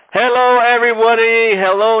everybody.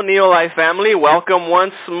 Hello, NeoLife family. Welcome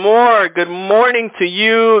once more. Good morning to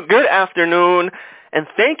you. Good afternoon. And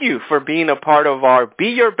thank you for being a part of our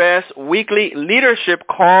Be Your Best weekly leadership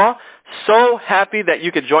call. So happy that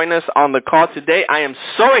you could join us on the call today. I am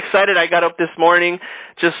so excited I got up this morning.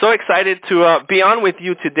 Just so excited to be on with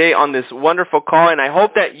you today on this wonderful call. And I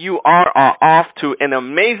hope that you are off to an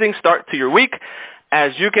amazing start to your week.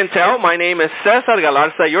 As you can tell, my name is Cesar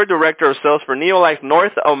Galarza, your Director of Sales for NeoLife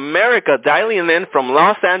North America, dialing in from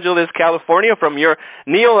Los Angeles, California, from your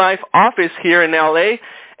NeoLife office here in LA.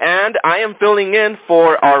 And I am filling in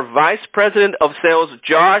for our Vice President of Sales,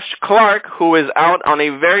 Josh Clark, who is out on a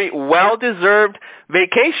very well-deserved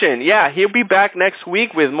vacation. Yeah, he'll be back next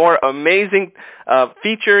week with more amazing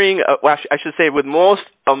with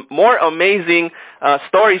more amazing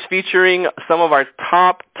stories featuring some of our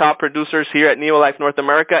top producers here at NeoLife North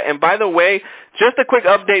America. And by the way, just a quick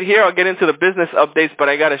update here. I'll get into the business updates, but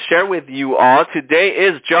I got to share with you all. Today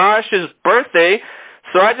is Josh's birthday.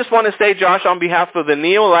 So I just want to say, Josh, on behalf of the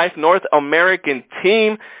NeoLife North American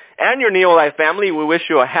team and your NeoLife family, we wish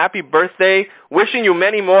you a happy birthday, wishing you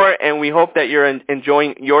many more, and we hope that you're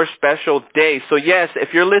enjoying your special day. So yes,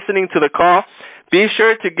 if you're listening to the call, be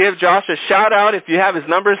sure to give Josh a shout-out. If you have his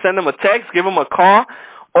number, send him a text, give him a call,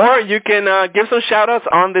 or you can give some shout-outs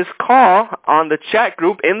on this call, on the chat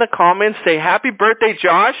group, in the comments. Say, happy birthday,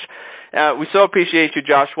 Josh. We so appreciate you,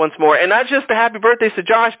 Josh, once more. And not just a happy birthday to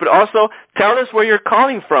Josh, but also tell us where you're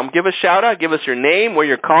calling from. Give a shout-out. Give us your name, where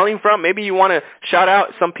you're calling from. Maybe you want to shout out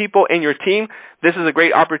some people in your team. This is a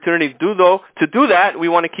great opportunity to do that. We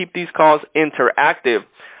want to keep these calls interactive.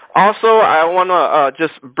 Also, I want to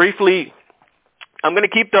just briefly, I'm going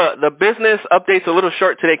to keep the business updates a little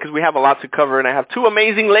short today because we have a lot to cover, and I have two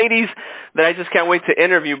amazing ladies that I just can't wait to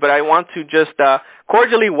interview. But I want to just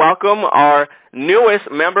cordially welcome our newest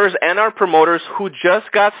members and our promoters who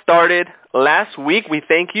just got started last week. We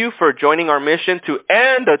thank you for joining our mission to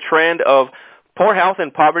end the trend of poor health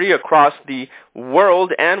and poverty across the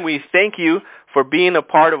world, and we thank you for being a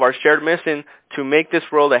part of our shared mission to make this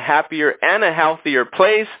world a happier and a healthier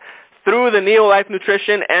place through the NeoLife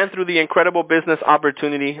Nutrition and through the incredible business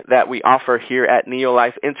opportunity that we offer here at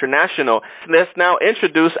NeoLife International. Let's now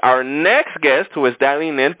introduce our next guest, who is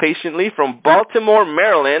dialing in patiently from Baltimore,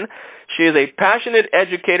 Maryland. She is a passionate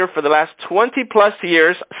educator for the last 20-plus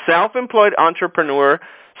years, self-employed entrepreneur,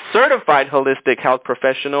 certified holistic health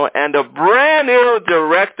professional, and a brand new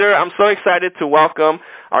director. I'm so excited to welcome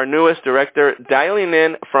our newest director, dialing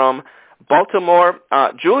in from Baltimore,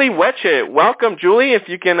 Julie Weche. Welcome, Julie. If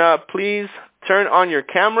you can please turn on your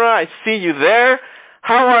camera. I see you there.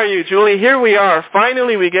 How are you, Julie? Here we are.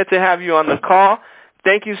 Finally, we get to have you on the call.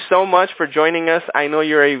 Thank you so much for joining us. I know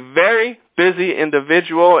you're a very busy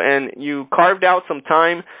individual, and you carved out some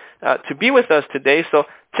time to be with us today. So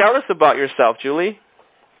tell us about yourself, Julie.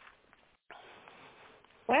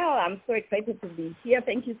 Well, I'm so excited to be here.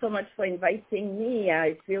 Thank you so much for inviting me.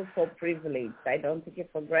 I feel so privileged. I don't take it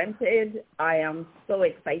for granted. I am so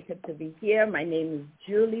excited to be here. My name is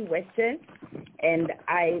Julie Weche, and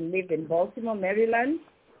I live in Baltimore, Maryland,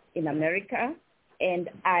 in America, and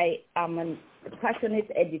I am a passionate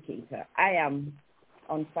educator. I am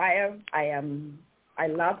on fire. I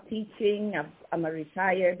love teaching. I'm a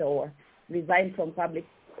retired or resigned from public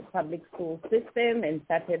school system and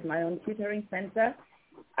started my own tutoring center.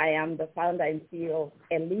 I am the founder and CEO of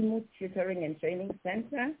Elimu Tutoring and Training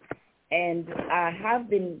Center, and I have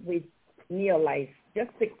been with NeoLife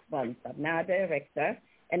just 6 months. I'm now a director,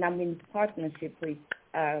 and I'm in partnership with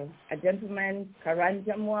a gentleman,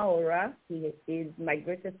 Karanja Mwaura. He is my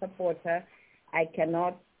greatest supporter. I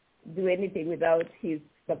cannot do anything without his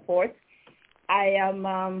support. I am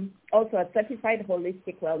also a certified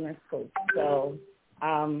holistic wellness coach, so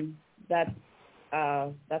that's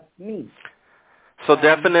me. So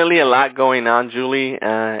definitely a lot going on, Julie,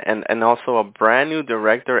 and also a brand new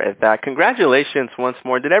director at that. Congratulations once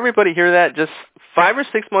more. Did everybody hear that? Just 5 or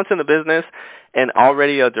 6 months in the business and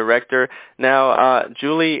already a director. Now,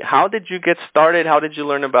 Julie, how did you get started? How did you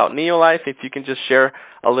learn about NeoLife? If you can just share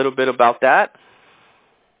a little bit about that.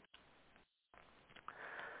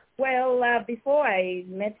 Well, before I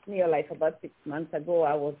met NeoLife about 6 months ago,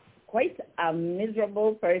 I was quite a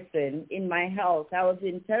miserable person in my health. I was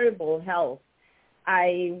in terrible health.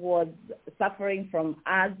 I was suffering from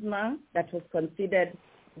asthma that was considered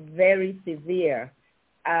very severe.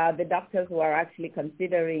 The doctors were actually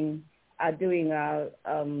considering doing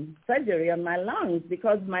surgery on my lungs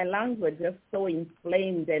because my lungs were just so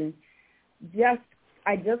inflamed and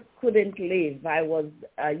I just couldn't live. I was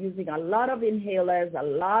using a lot of inhalers, a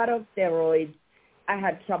lot of steroids. I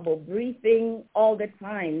had trouble breathing all the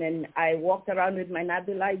time, and I walked around with my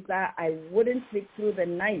nebulizer. I wouldn't sleep through the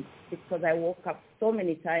night because I woke up so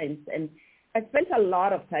many times, and I spent a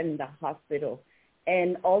lot of time in the hospital.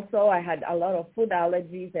 And also I had a lot of food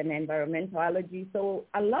allergies and environmental allergies, so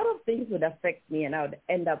a lot of things would affect me, and I would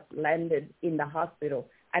end up landed in the hospital,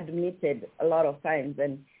 admitted a lot of times.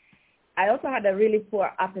 And I also had a really poor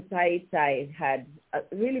appetite. I had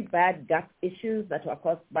really bad gut issues that were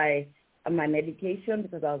caused by my medication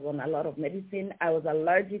because I was on a lot of medicine. I was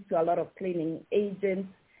allergic to a lot of cleaning agents.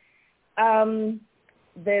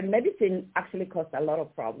 The medicine actually caused a lot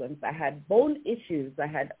of problems. I had bone issues. I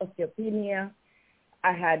had osteopenia.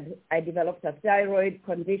 I developed a thyroid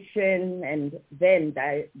condition, and then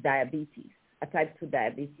diabetes, a type 2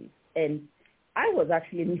 diabetes. And I was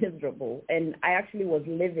actually miserable, and I actually was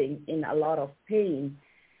living in a lot of pain.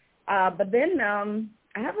 But then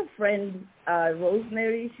I have a friend,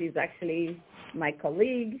 Rosemary. She's actually my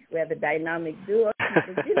colleague. We have a dynamic duo.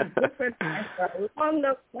 She's been a good friend for a long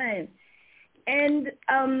time. And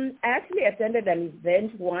I actually attended an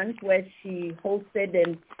event once where she hosted,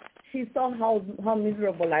 and she saw how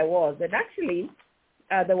miserable I was. And actually,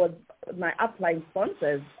 there was my upline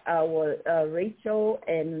sponsors were Rachel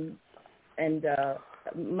and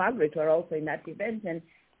Margaret were also in that event, and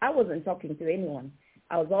I wasn't talking to anyone.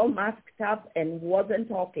 I was all masked up and wasn't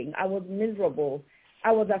talking. I was miserable.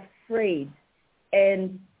 I was afraid.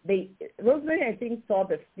 And Rosemary, I think, saw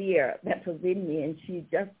the fear that was in me, and she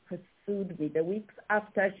just pursued me. The weeks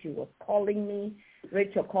after, she was calling me.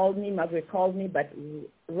 Rachel called me. Margaret called me. But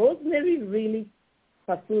Rosemary really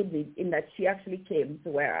pursued me in that she actually came to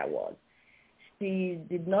where I was. She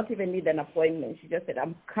did not even need an appointment. She just said,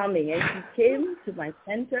 I'm coming. And she came to my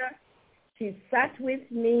center. She sat with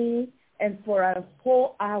me, and for a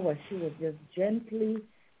whole hour, she was just gently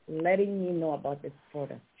letting me know about this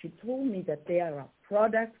product. She told me that there are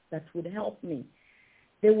products that would help me.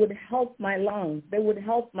 They would help my lungs. They would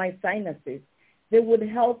help my sinuses. They would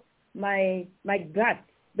help my gut.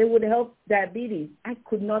 They would help diabetes. I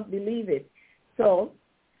could not believe it. So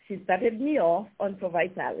she started me off on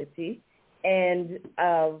Provitality, and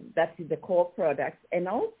that is the core product. And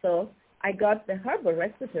also, I got the Herbal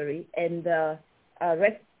Respiratory and the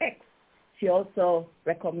Rest X. She also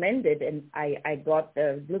recommended, and I got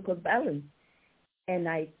the glucose balance. And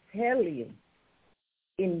I tell you,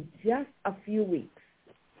 in just a few weeks,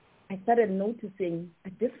 I started noticing a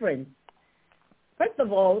difference. First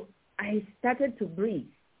of all, I started to breathe.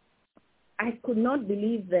 I could not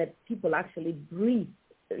believe that people actually breathe,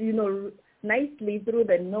 nicely through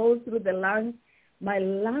the nose, through the lungs. My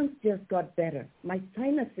lungs just got better. My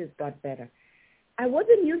sinuses got better. I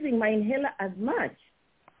wasn't using my inhaler as much.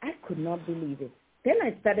 I could not believe it. Then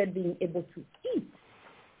I started being able to eat.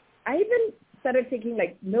 I even started taking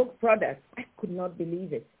milk products. I could not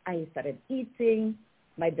believe it. I started eating.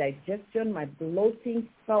 My digestion, my bloating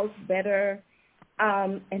felt better.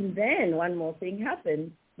 And then one more thing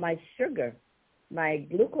happened. My sugar, my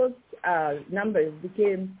glucose numbers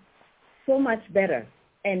became so much better.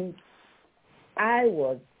 And I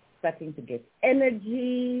was starting to get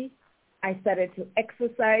energy. I started to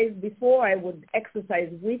exercise. Before, I would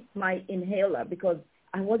exercise with my inhaler because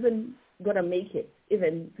I wasn't going to make it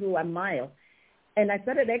even through a mile. And I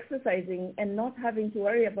started exercising and not having to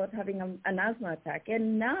worry about having an asthma attack.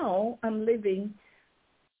 And now I'm living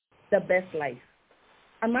the best life.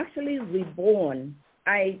 I'm actually reborn.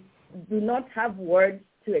 I do not have words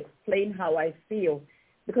to explain how I feel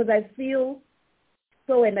because I feel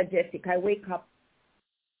so energetic. I wake up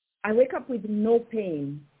with no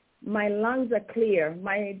pain. My lungs are clear.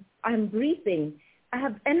 I'm breathing. I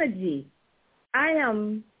have energy. I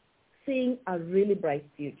am seeing a really bright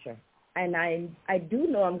future. And I do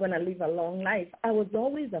know I'm going to live a long life. I was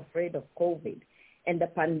always afraid of COVID and the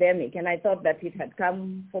pandemic, and I thought that it had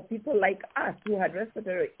come for people like us who had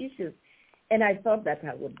respiratory issues, and I thought that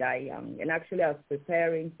I would die young. And actually, I was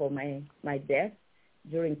preparing for my death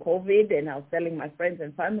during COVID, and I was telling my friends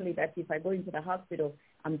and family that if I go into the hospital,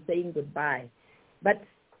 I'm saying goodbye. But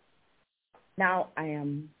now I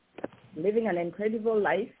am living an incredible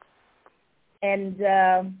life, and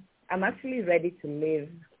I'm actually ready to live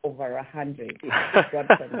over 100.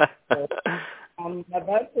 So I'm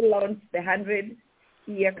about to launch the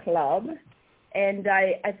 100-year club, and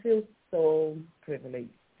I feel so privileged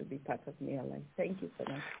to be part of NeoLife. Thank you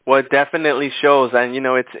so much. Well, it definitely shows, and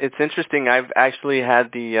it's interesting. I've actually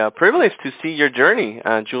had the privilege to see your journey,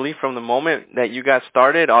 Julie, from the moment that you got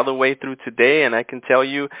started all the way through today, and I can tell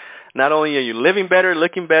you, not only are you living better,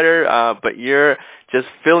 looking better, but you're just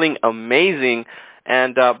feeling amazing.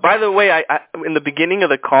 And by the way, I in the beginning of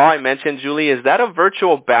the call, I mentioned, Julie, is that a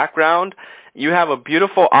virtual background? You have a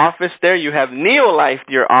beautiful office there. You have NeoLife,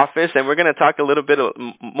 your office, and we're going to talk a little bit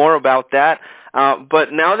more about that.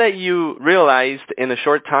 But now that you realized in a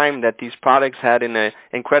short time that these products had made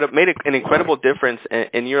an incredible difference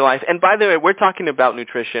in your life, and by the way, we're talking about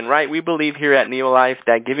nutrition, right? We believe here at NeoLife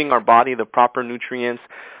that giving our body the proper nutrients,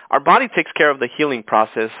 our body takes care of the healing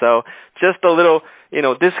process. So just a little,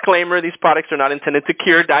 disclaimer, these products are not intended to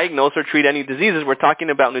cure, diagnose, or treat any diseases. We're talking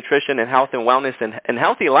about nutrition and health and wellness and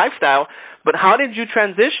healthy lifestyle. But how did you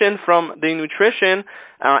transition from the nutrition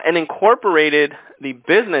and incorporated the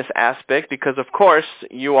business aspect? Because, of course,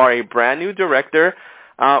 you are a brand new director.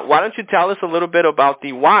 Why don't you tell us a little bit about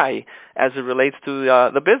the why as it relates to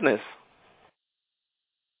the business?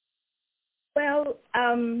 Well,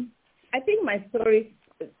 I think my story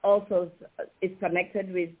also is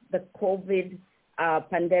connected with the COVID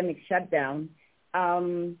pandemic shutdown.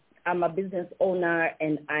 I'm a business owner,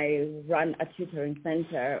 and I run a tutoring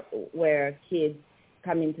center where kids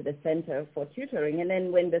come into the center for tutoring. And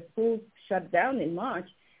then when the schools shut down in March,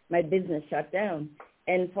 my business shut down.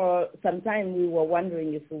 And for some time, we were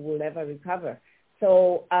wondering if we will ever recover.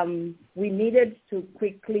 So we needed to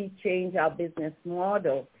quickly change our business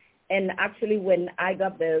model. And actually, when I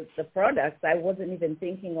got the products, I wasn't even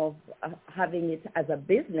thinking of having it as a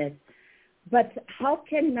business. But how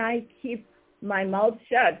can I keep my mouth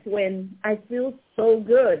shut when I feel so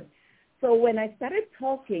good? So when I started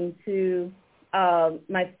talking to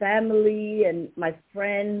my family and my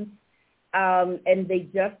friends, and they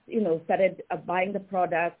just, started buying the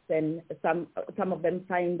products, and some of them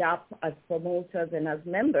signed up as promoters and as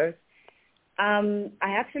members, I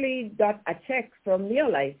actually got a check from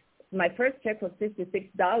NeoLife. My first check was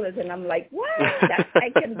 $56, and I'm like, what? I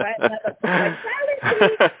can buy another product.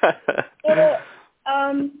 So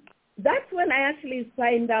that's when I actually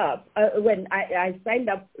signed up. When I signed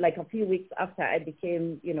up like a few weeks after I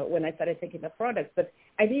became, when I started taking the products. But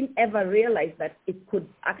I didn't ever realize that it could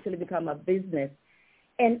actually become a business.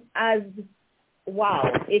 And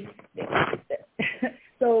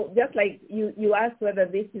so just like you asked whether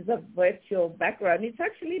this is a virtual background, it's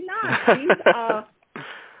actually not. These are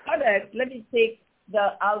products. Let me take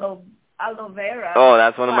the aloe vera. Oh,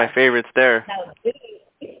 that's one of my favorites there. Now,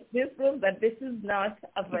 this proves that this is not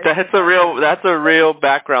a virtual. That's a real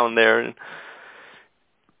background there.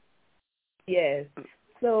 Yes.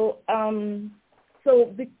 So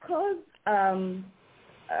because as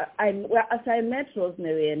I met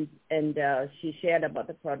Rosemary and she shared about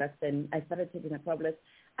the products, and I started taking the products,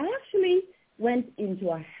 I actually went into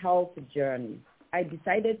a health journey. I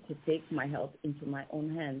decided to take my health into my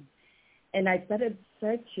own hands, and I started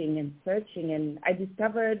searching, and I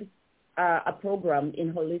discovered a program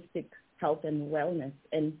in holistic health and wellness.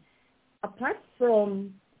 And apart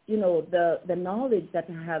from the knowledge that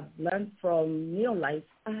I have learned from NeoLife,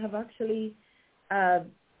 I have actually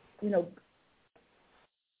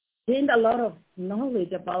gained a lot of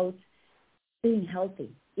knowledge about being healthy,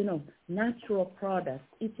 natural products,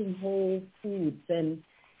 eating whole foods, and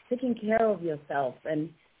taking care of yourself, and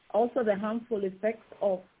also the harmful effects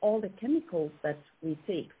of all the chemicals that we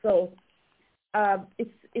take. So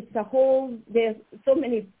it's a whole, there's so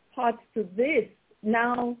many parts to this.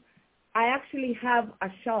 Now I actually have a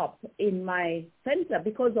shop in my center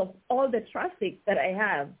because of all the traffic that I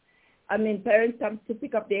have. I mean, parents come to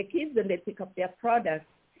pick up their kids, and they pick up their products.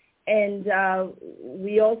 And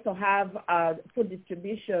we also have food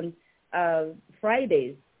distribution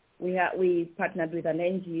Fridays. We partnered with an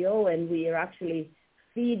NGO, and we are actually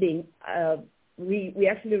feeding. We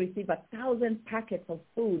actually receive 1,000 packets of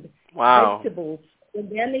food, wow, vegetables,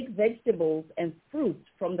 organic vegetables and fruit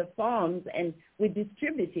from the farms, and we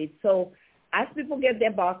distribute it. So as people get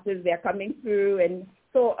their boxes, they're coming through, and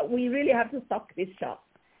so we really have to stock this shop.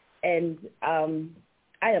 And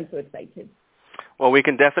I am so excited. Well, we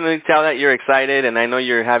can definitely tell that you're excited, and I know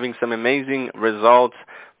you're having some amazing results,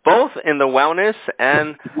 both in the wellness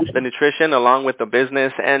and the nutrition, along with the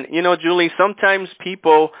business. And, Julie, sometimes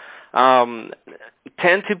people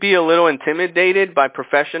tend to be a little intimidated by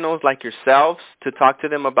professionals like yourselves to talk to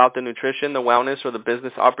them about the nutrition, the wellness, or the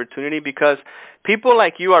business opportunity, because people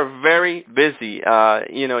like you are very busy.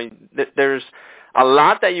 There's a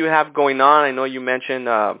lot that you have going on. I know you mentioned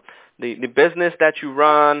the business that you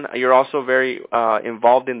run. You're also very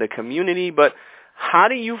involved in the community. But how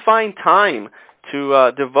do you find time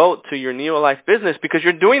to devote to your NeoLife business? Because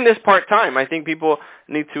you're doing this part-time. I think people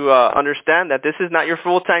need to understand that this is not your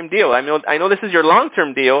full-time deal. I know this is your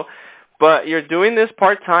long-term deal, but you're doing this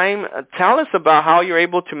part-time. Tell us about how you're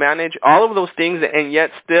able to manage all of those things and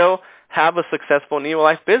yet still have a successful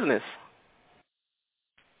NeoLife business.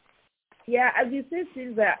 Yeah, as you said,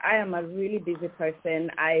 Silvia, I am a really busy person.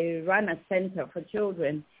 I run a center for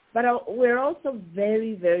children, but we're also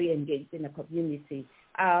very, very engaged in the community.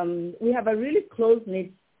 We have a really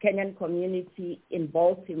close-knit Kenyan community in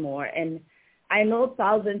Baltimore, and I know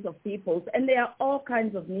thousands of people, and there are all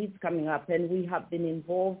kinds of needs coming up, and we have been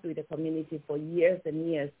involved with the community for years and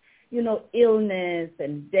years. You know, illness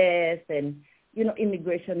and death and, you know,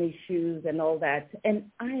 immigration issues and all that. And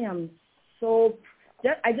I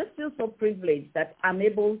just feel so privileged that I'm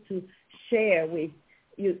able to share with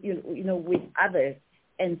with others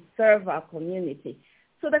and serve our community.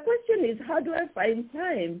 So the question is, how do I find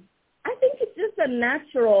time? I think it's just a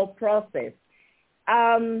natural process.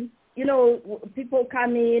 People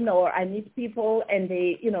come in, or I meet people, and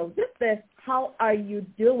they, how are you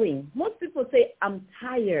doing? Most people say, I'm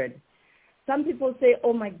tired. Some people say,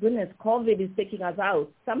 oh my goodness, COVID is taking us out.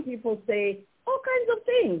 Some people say all kinds of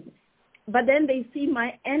things. But then they see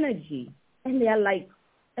my energy, and they're like,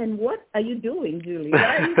 and what are you doing, Julie?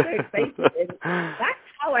 Why are you so excited? And that's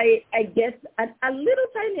how I get a little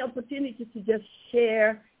tiny opportunity to just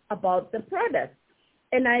share about the product.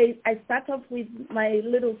 And I start off with my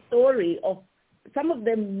little story of, some of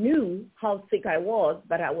them knew how sick I was,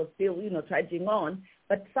 but I was still, trudging on.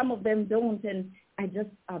 But some of them don't, and I just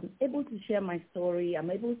am able to share my story.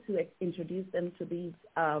 I'm able to introduce them to these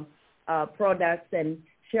products and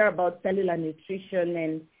share about cellular nutrition,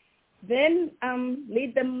 and then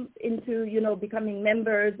lead them into, becoming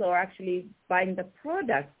members or actually buying the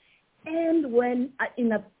product. And when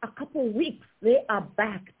in a couple of weeks, they are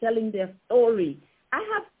back telling their story. I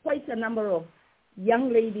have quite a number of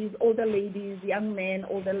young ladies, older ladies, young men,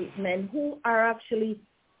 older men who are actually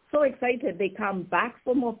so excited. They come back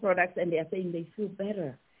for more products, and they're saying they feel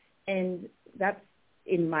better. And that's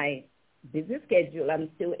in my busy schedule. I'm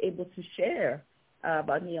still able to share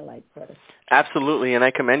about NeoLife products. Absolutely, and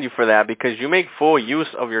I commend you for that, because you make full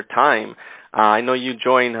use of your time. I know you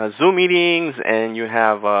join Zoom meetings, and you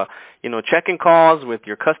have check-in calls with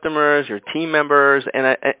your customers, your team members, and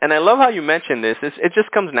I love how you mentioned this. It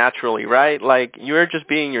just comes naturally, right? Like, you're just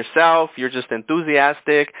being yourself, you're just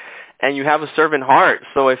enthusiastic, and you have a servant heart.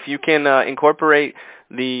 So if you can incorporate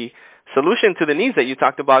the solution to the needs that you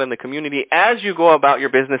talked about in the community as you go about your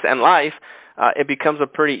business and life, it becomes a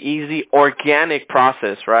pretty easy, organic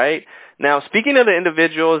process, right? Now, speaking of the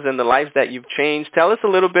individuals and the lives that you've changed, tell us a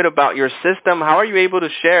little bit about your system. How are you able to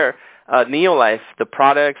share NeoLife, the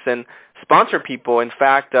products, and sponsor people? In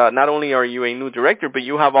fact, not only are you a new director, but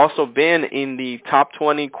you have also been in the top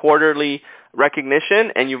 20 quarterly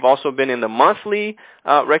recognition, and you've also been in the monthly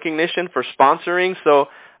recognition for sponsoring. So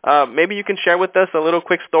maybe you can share with us a little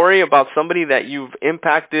quick story about somebody that you've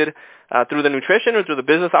impacted through the nutrition or through the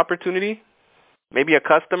business opportunity. Maybe a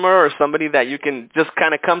customer or somebody that you can just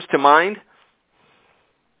kind of comes to mind.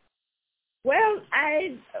 Well,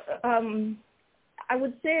 I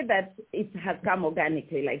would say that it has come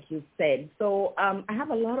organically, like you said. So I have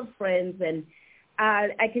a lot of friends, and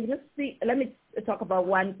I can just see. Let me talk about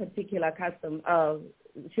one particular customer.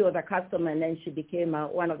 She was a customer, and then she became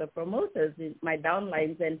one of the promoters in my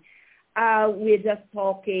downlines. And we're just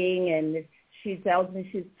talking, and she tells me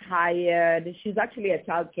she's tired. She's actually a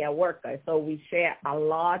child care worker, so we share a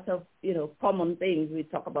lot of, common things. We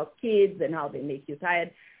talk about kids and how they make you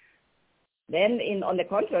tired. Then, on the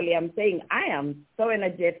contrary, I'm saying I am so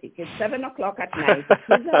energetic. It's 7 o'clock at night.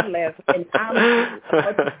 Kids have left, and I'm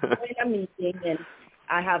about to join a meeting, and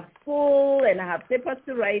I have school, and I have papers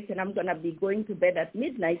to write, and I'm going to be going to bed at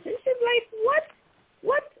midnight. And she's like,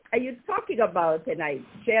 what are you talking about? And I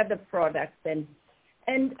share the products, and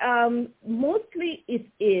mostly it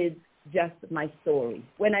is just my story.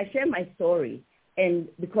 When I share my story, and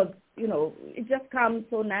because, it just comes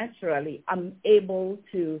so naturally, I'm able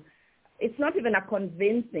to, it's not even a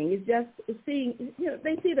convincing, it's just seeing,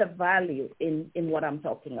 they see the value in what I'm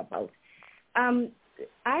talking about.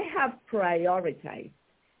 I have prioritized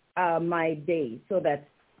my day so that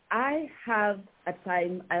I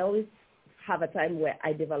always have a time where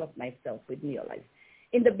I develop myself with NeoLife.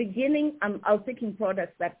 In the beginning, I was taking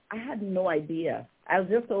products that I had no idea. I was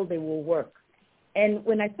just told they will work. And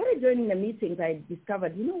when I started joining the meetings, I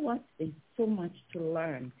discovered, there's so much to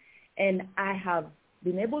learn. And I have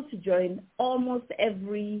been able to join almost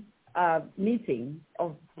every meeting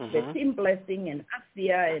of the Team Blessing and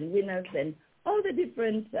ASIA and Winners and all the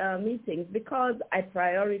different meetings, because I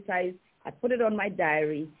prioritize, I put it on my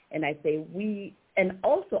diary, and I say and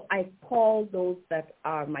also I call those that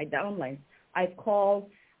are my downlines. I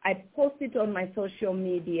post it on my social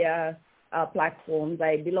media platforms.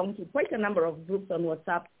 I belong to quite a number of groups on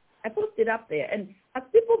WhatsApp. I post it up there. And as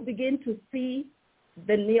people begin to see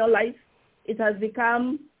the NeoLife, it has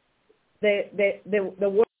become the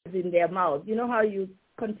words in their mouth. You know how you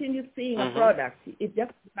continue seeing a product, it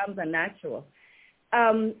just becomes a natural.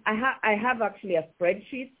 I have actually a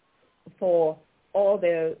spreadsheet for all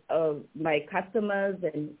the my customers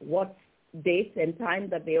and what date and time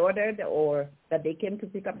that they ordered or that they came to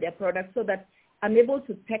pick up their product, so that I'm able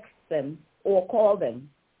to text them or call them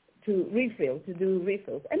to do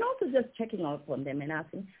refills, and also just checking up on them and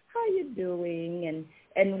asking, how are you doing?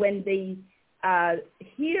 And when they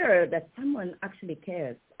hear that someone actually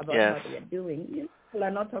cares about how they are doing, people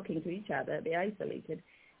are not talking to each other, they're isolated,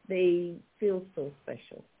 they feel so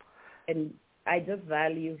special. And I just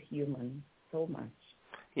value humans so much.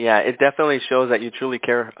 Yeah, it definitely shows that you truly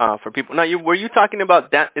care for people. Now, were you talking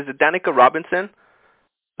about is it Danica Robinson,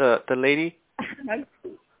 the lady?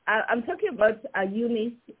 I'm talking about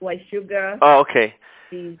Eunice Wachira. Oh, okay.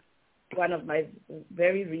 She's one of my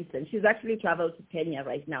very recent. She's actually traveled to Kenya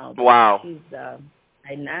right now. Wow. She's a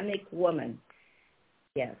dynamic woman.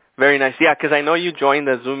 Yes. Very nice. Yeah, because I know you joined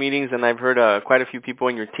the Zoom meetings, and I've heard quite a few people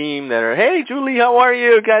in your team that are, hey, Julie, how are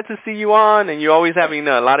you? Glad to see you on. And you're always having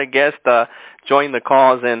a lot of guests join the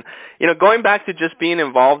calls. And, going back to just being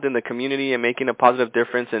involved in the community and making a positive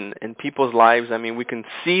difference in people's lives, I mean, we can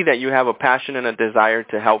see that you have a passion and a desire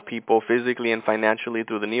to help people physically and financially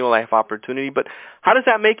through the NeoLife opportunity. But how does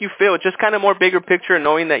that make you feel? Just kind of more bigger picture,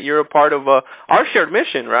 knowing that you're a part of our shared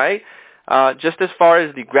mission, right? Just as far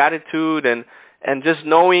as the gratitude and just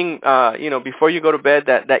knowing, before you go to bed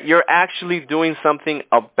that you're actually doing something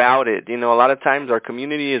about it. A lot of times our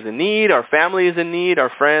community is in need, our family is in need,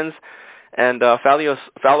 our friends and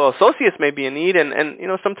fellow associates may be in need. And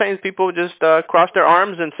sometimes people just cross their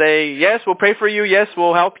arms and say, yes, we'll pray for you, yes,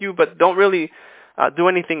 we'll help you, but don't really do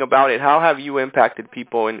anything about it. How have you impacted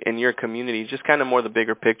people in your community? Just kind of more the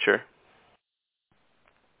bigger picture.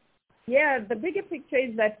 Yeah, the bigger picture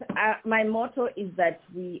is that my motto is that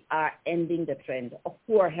we are ending the trend of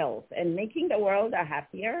poor health and making the world a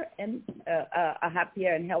happier and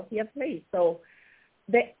healthier place. So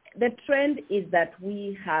the trend is that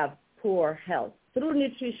we have poor health through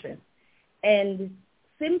nutrition, and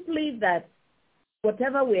simply that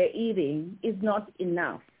whatever we're eating is not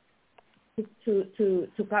enough to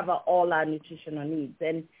cover all our nutritional needs,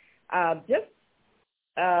 and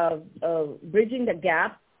bridging the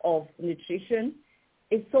gap of nutrition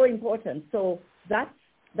is so important. So that's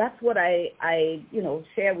what I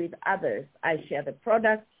share with others. I share the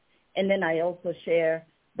products, and then I also share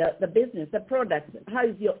the business, the product. How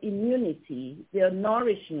is your immunity, your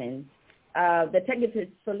nourishment, the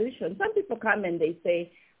targeted solution? Some people come and they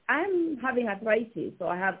say, I'm having arthritis, or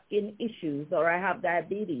I have skin issues, or I have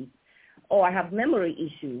diabetes, or I have memory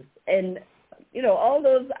issues, and all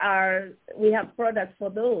those we have products for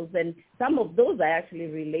those, and some of those I actually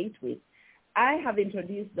relate with. I have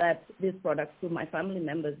introduced these products to my family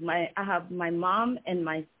members. I have my mom and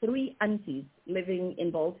my 3 aunties living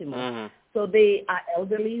in Baltimore. Mm-hmm. So they are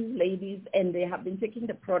elderly ladies, and they have been taking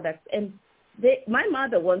the products. And my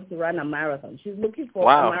mother wants to run a marathon. She's looking for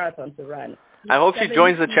a marathon to run. I hope she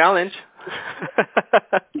joins the challenge.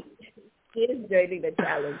 She is joining the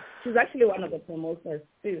challenge. She's actually one of the promoters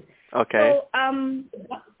too. Okay. So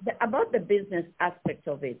about the business aspect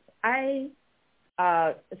of it, I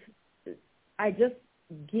just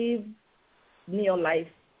give NeoLife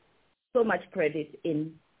so much credit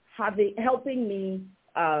in helping me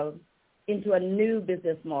into a new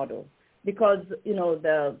business model, because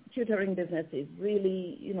the tutoring business is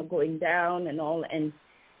really going down and all, and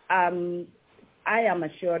I am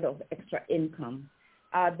assured of extra income.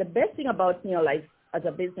 The best thing about NeoLife as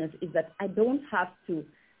a business is that I don't have to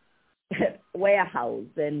warehouse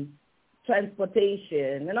and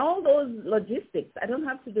transportation and all those logistics. I don't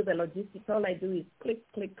have to do the logistics. All I do is click,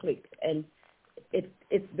 click, click, and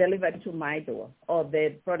it's delivered to my door, or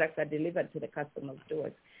the products are delivered to the customer's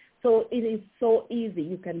doors. So it is so easy.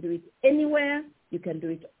 You can do it anywhere. You can do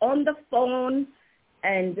it on the phone,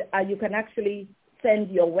 and you can actually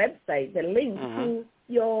send your website, the link to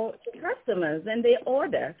your customers, and they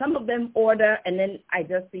order. Some of them order, and then I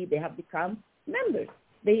just see they have become members.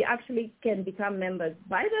 They actually can become members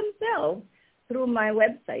by themselves through my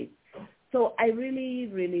website. So I really,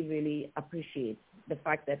 really, really appreciate the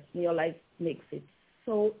fact that NeoLife makes it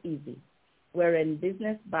so easy. We're in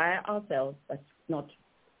business by ourselves, but not.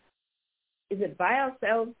 Is it by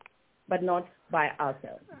ourselves, but not by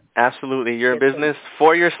ourselves? Absolutely. You're a business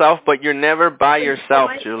for yourself, but you're never by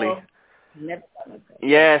yourself, Julie.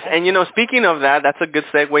 Yes, and speaking of that, that's a good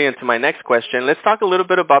segue into my next question. Let's talk a little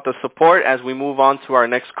bit about the support as we move on to our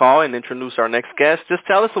next call and introduce our next guest. Just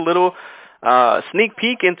tell us a little sneak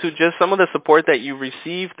peek into just some of the support that you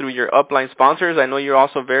received through your upline sponsors. I know you're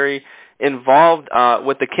also very involved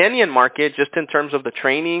with the Kenyan market, just in terms of the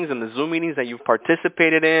trainings and the Zoom meetings that you've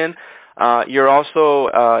participated in. You're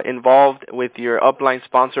also involved with your upline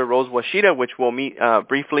sponsor, Rosemary Wachira, which we'll meet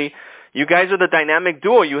briefly. You guys are the dynamic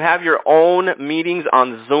duo. You have your own meetings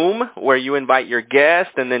on Zoom where you invite your guest,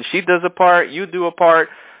 and then she does a part, you do a part.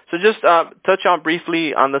 So just touch on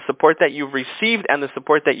briefly on the support that you've received and the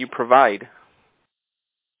support that you provide.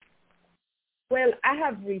 Well, I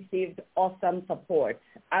have received awesome support.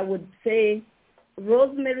 I would say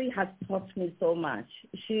Rosemary has taught me so much.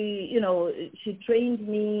 She trained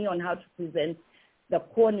me on how to present the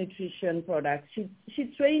core nutrition products.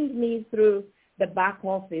 She trained me through the back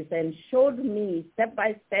office and showed me step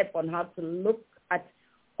by step on how to look at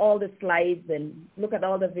all the slides and look at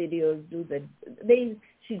all the videos.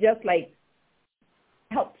 She just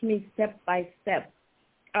helped me step by step.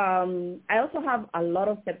 I also have a lot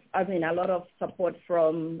of support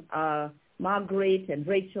from Margaret and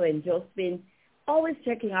Rachel and Josephine, always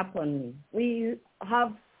checking up on me. We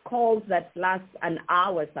have calls that last an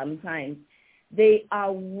hour sometimes. They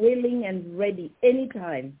are willing and ready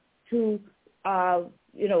anytime to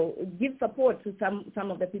give support to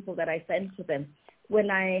some of the people that I send to them. When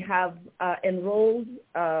I have enrolled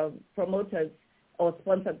promoters or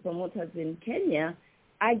sponsored promoters in Kenya,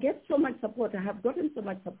 I get so much support. I have gotten so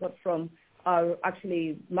much support from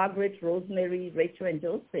Margaret, Rosemary, Rachel, and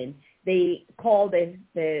Josephine. They call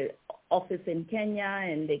the office in Kenya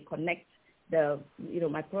and they connect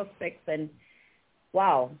my prospects, and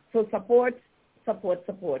wow. So support.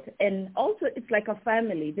 And also it's like a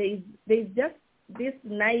family. There's just this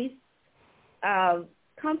nice,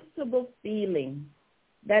 comfortable feeling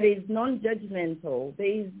that is non-judgmental.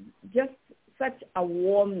 There's just such a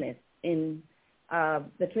warmness in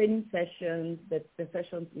the training sessions, the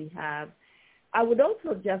sessions we have. I would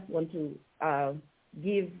also just want to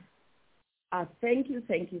give a thank you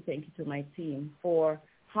to my team for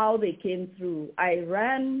how they came through. I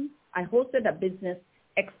hosted a business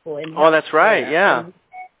expo. Oh, that's right, yeah.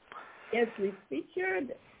 Yes, we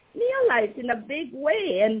featured NeoLife in a big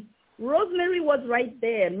way, and Rosemary was right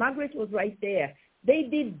there, and Margaret was right there. They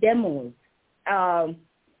did demos of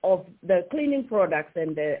the cleaning products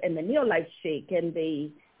and the NeoLife shake, and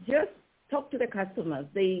they just talked to the customers.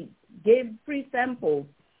 They gave free samples,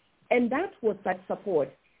 and that was such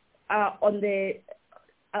support. On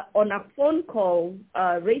a phone call,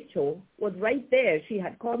 Rachel was right there. She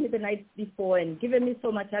had called me the night before and given me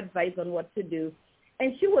so much advice on what to do.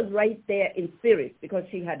 And she was right there in spirit because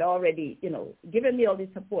she had already, given me all this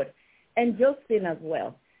support. And Josephine as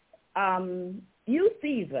well. You,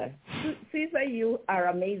 Caesar, you are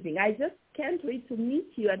amazing. I just can't wait to meet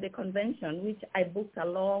you at the convention, which I booked a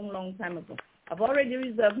long, long time ago. I've already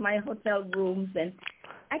reserved my hotel rooms, and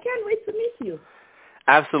I can't wait to meet you.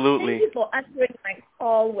 Absolutely. Thank you for answering my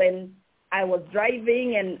call when I was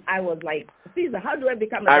driving, and I was like, Caesar, how do I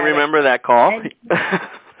become a director? I remember that call. You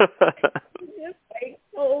just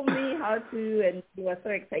told me how to, and you were so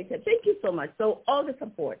excited. Thank you so much. So all the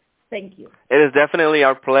support. Thank you. It is definitely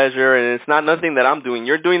our pleasure, and it's not nothing that I'm doing.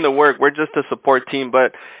 You're doing the work. We're just a support team,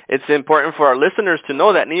 but it's important for our listeners to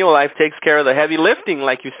know that NeoLife takes care of the heavy lifting.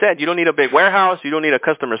 Like you said, you don't need a big warehouse. You don't need a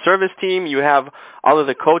customer service team. You have all of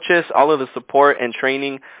the coaches, all of the support and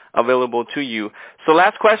training available to you. So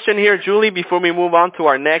last question here, Julie, before we move on to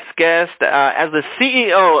our next guest. As the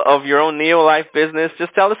CEO of your own NeoLife business,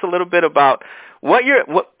 just tell us a little bit about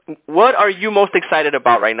what are you most excited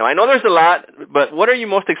about right now? I know there's a lot, but what are you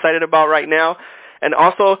most excited about right now? And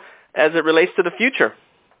also as it relates to the future.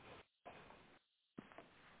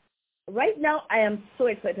 Right now, I am so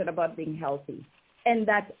excited about being healthy and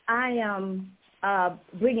that I am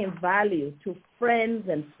bringing value to friends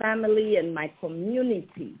and family and my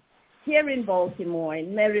community here in Baltimore,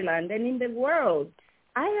 in Maryland, and in the world.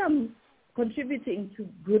 I am contributing to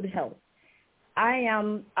good health. I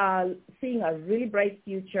am seeing a really bright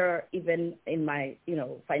future, even in my,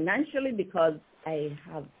 financially, because I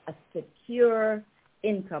have a secure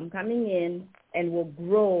income coming in and will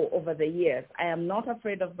grow over the years. I am not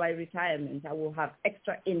afraid of my retirement. I will have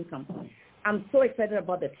extra income. I'm so excited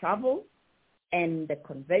about the travel and the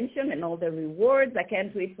convention and all the rewards. I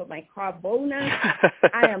can't wait for my car bonus.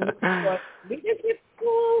 I am looking for leadership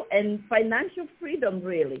school and financial freedom,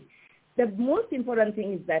 really. The most important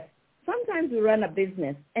thing is that sometimes we run a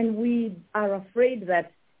business and we are afraid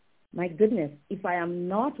that, my goodness, if I am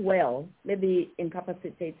not well, maybe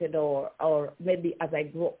incapacitated or maybe as I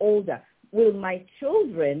grow older, will my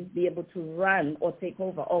children be able to run or take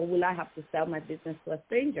over, or will I have to sell my business to a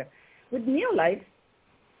stranger? With NeoLife,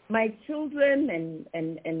 my children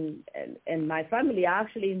and my family are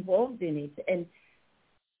actually involved in it, and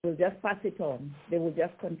we'll just pass it on. They will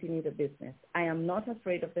just continue the business. I am not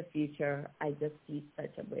afraid of the future. I just see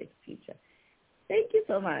such a great future. Thank you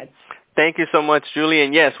so much. Thank you so much, Julie.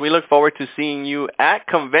 And yes, we look forward to seeing you at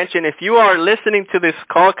convention. If you are listening to this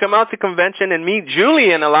call, come out to convention and meet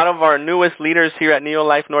Julie and a lot of our newest leaders here at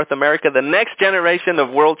NeoLife North America, the next generation of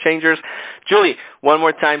world changers. Julie, one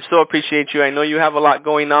more time, so appreciate you. I know you have a lot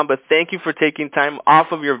going on, but thank you for taking time off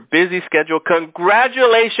of your busy schedule.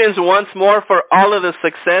 Congratulations once more for all of the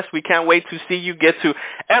success. We can't wait to see you get to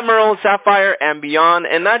Emerald, Sapphire, and beyond.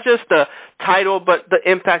 And not just the title, but the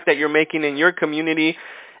impact that you're making in your community.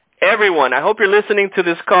 Everyone, I hope you're listening to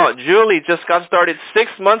this call. Julie just got started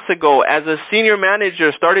 6 months ago as a senior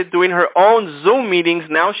manager, started doing her own Zoom meetings.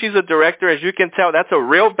 Now she's a director. As you can tell, that's a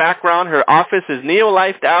real background. Her office is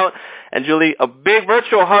NeoLifed out. And Julie, a big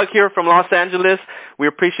virtual hug here from Los Angeles. We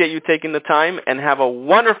appreciate you taking the time, and have a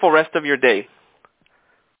wonderful rest of your day.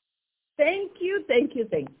 Thank you, thank you,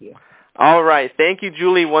 thank you. All right. Thank you,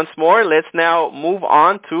 Julie, once more. Let's now move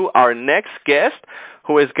on to our next guest,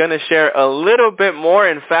 who is going to share a little bit more.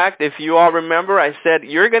 In fact, if you all remember, I said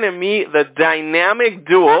you're going to meet the dynamic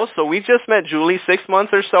duo. So we just met Julie 6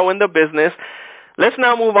 months or so in the business. Let's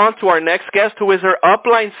now move on to our next guest, who is her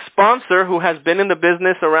upline sponsor, who has been in the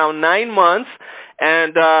business around 9 months.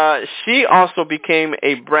 And she also became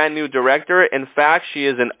a brand new director. In fact, she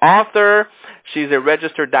is an author. She's a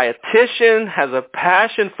registered dietitian, has a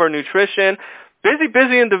passion for nutrition,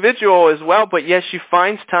 busy individual as well, but yes, she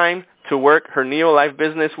finds time to work her NeoLife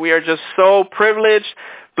business. We are just so privileged,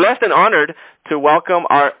 blessed, and honored to welcome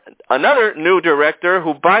another new director,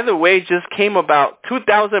 who, by the way, just came about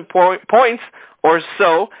 2,000 points or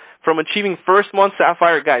so from achieving first month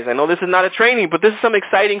Sapphire. Guys, I know this is not a training, but this is some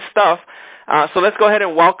exciting stuff. So let's go ahead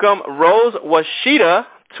and welcome Rose Wachira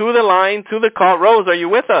to the line, to the call. Rose, are you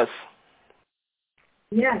with us?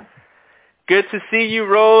 Yes. Good to see you,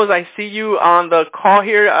 Rose. I see you on the call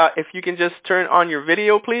here. If you can just turn on your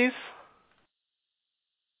video, please.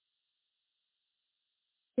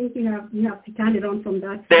 I think you have to turn it on from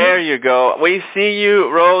that side. There you go. We see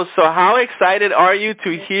you, Rose. So how excited are you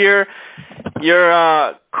to hear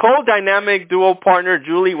your co-dynamic duo partner,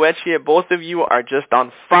 Julie Weche? Both of you are just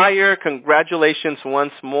on fire. Congratulations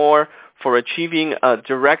once more for achieving a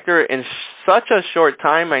director in such a short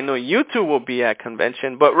time. I know you two will be at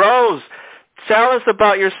convention. But Rose, tell us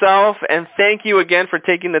about yourself, and thank you again for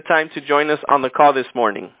taking the time to join us on the call this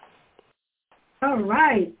morning. All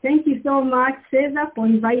right. Thank you so much, Cesar, for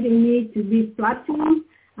inviting me to this platform.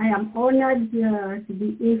 I am honored to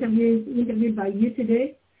be interviewed by you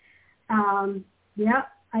today. I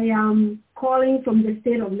am calling from the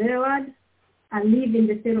state of Maryland. I live in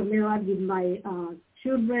the state of Maryland with my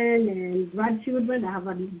children and grandchildren. I have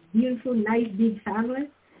a beautiful, nice, big family.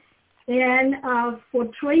 And for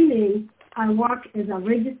training, I work as a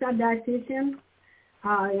registered dietitian.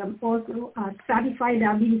 I am also a certified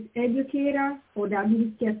diabetes educator or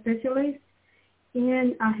diabetes care specialist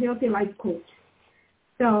and a healthy life coach.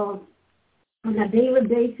 So on a daily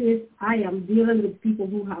basis, I am dealing with people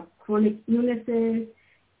who have chronic illnesses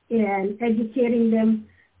and educating them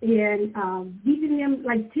and giving them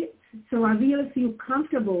like tips. So I really feel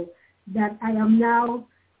comfortable that I am now,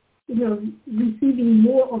 receiving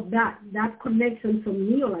more of that connection from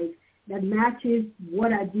NeoLife that matches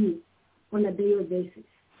what I do on a daily basis.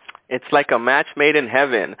 It's like a match made in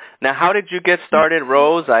heaven. Now, how did you get started,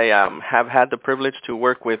 Rose? I have had the privilege to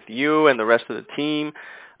work with you and the rest of the team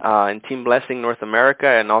in Team Blessing North America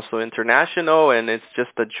and also international, and it's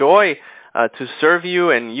just a joy to serve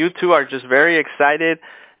you, and you two are just very excited.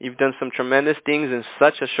 You've done some tremendous things in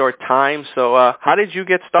such a short time. So how did you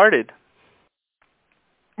get started?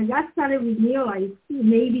 I got started with NeoLife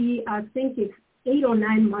maybe, I think it's 8 or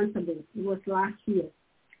 9 months ago. It was last year.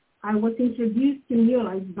 I was introduced to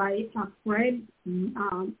NeoLife by a friend,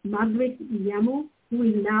 Margaret Yamo, who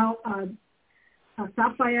is now a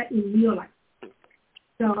Sapphire in NeoLife.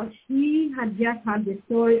 So she had just heard the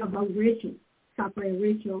story about Rachel, Sapphire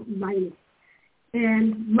Rachel Minor.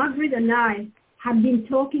 And Margaret and I had been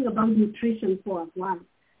talking about nutrition for a while.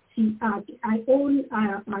 I own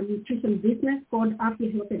a nutrition business called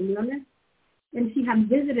After Health and Wellness. And she had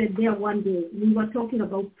visited there one day. We were talking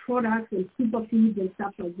about products and superfoods and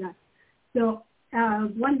stuff like that. So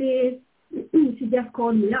one day she just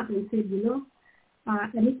called me up and said, I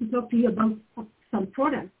need to talk to you about some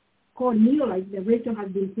products called NeoLife that Rachel has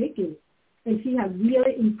been taking. And she has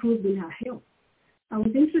really improved in her health. I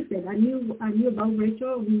was interested. I knew about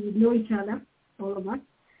Rachel. We know each other, all of us.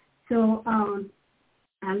 So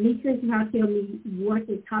I listened to her tell me what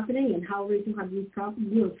is happening and how Rachel had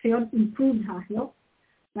improved her health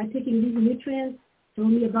by taking these nutrients.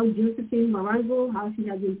 Told me about Josephine Marango, how she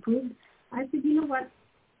has improved. I said, you know what?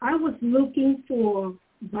 I was looking for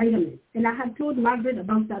vitamins, and I had told Margaret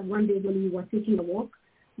about that one day when we were taking a walk.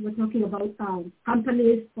 We were talking about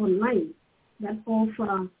companies online that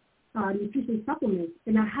offer nutrition supplements,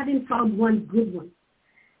 and I hadn't found one good one.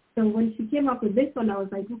 So when she came up with this one, I was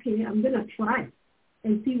like, okay, I'm going to try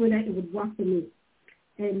and see whether it would work for me.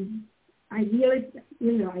 And I realized,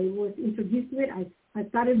 I was introduced to it. I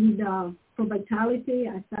started with Pro Vitality.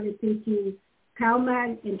 I started taking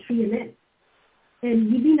CalMag and Trianet.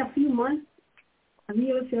 And within a few months, I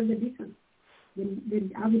really felt the difference.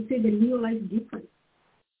 I would say the NeoLife difference.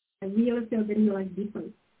 I really felt the NeoLife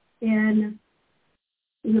difference. And,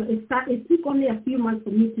 it took only a few months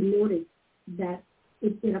for me to notice that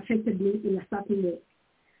it affected me in a certain way.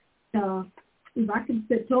 So if I could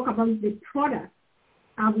talk about the product,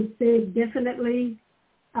 I would say definitely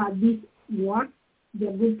this works.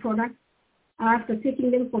 They're good products. After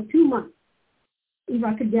taking them for 2 months, if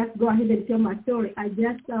I could just go ahead and tell my story,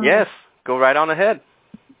 yes, go right on ahead.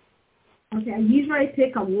 Okay, I usually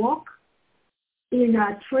take a walk in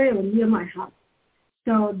a trail near my house.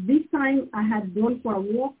 So this time I had gone for a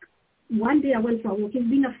walk. One day I went for a walk. It's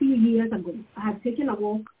been a few years ago. I had taken a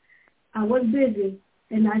walk. I was busy,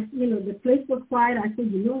 and the place was quiet. I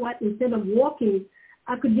said, you know what? Instead of walking,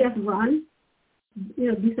 I could just run,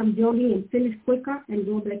 do some jogging and finish quicker and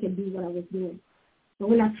go back and do what I was doing. But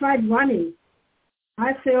when I tried running,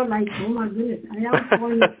 I felt like, oh my goodness, I am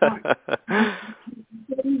falling apart. I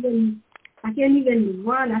can't even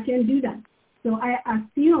run. I can't do that. So I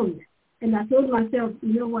assumed, and I told myself,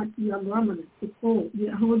 you know what, you are grandmother. It's old.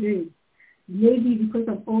 You're old age. Maybe because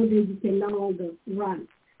of old age, you can no longer run.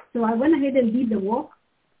 So I went ahead and did the walk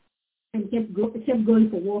and kept going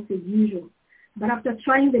for walks as usual. But after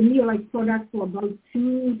trying the NeoLife product for about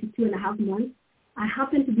 2 to 2.5 months, I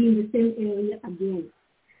happened to be in the same area again.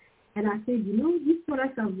 And I said, these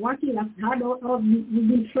products are working. I've had we've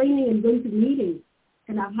been training and going to meetings,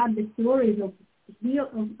 and I've had the stories of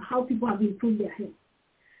how people have improved their health.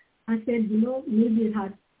 I said, maybe it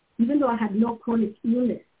had, even though I had no chronic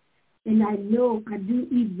illness, and I know I do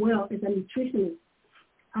eat well as a nutritionist,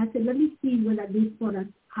 I said, let me see whether these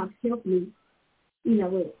products have helped me in a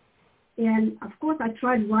way. And of course, I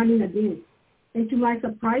tried running again. And to my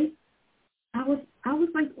surprise, I was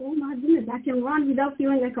like, oh my goodness, I can run without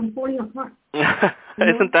feeling like I'm falling apart.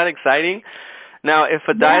 Isn't that exciting? Now, if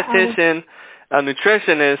a dietitian, a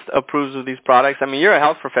nutritionist approves of these products, you're a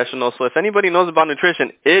health professional, so if anybody knows about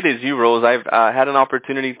nutrition, it is you, Rose. I've had an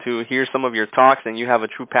opportunity to hear some of your talks, and you have a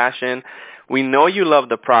true passion. We know you love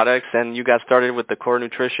the products, and you got started with the core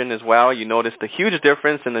nutrition as well. You noticed a huge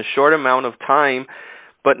difference in a short amount of time.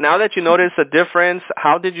 But now that you notice a difference,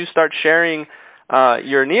 how did you start sharing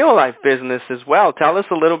your NeoLife business as well? Tell us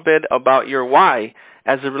a little bit about your why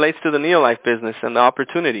as it relates to the NeoLife business and the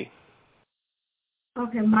opportunity.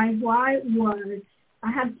 Okay, my why was,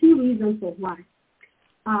 I had 2 reasons for why.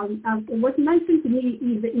 What mentioned to me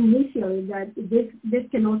is initially that this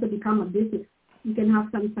can also become a business. You can have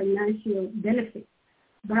some financial benefits.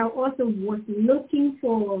 But I also was looking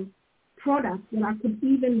for products that I could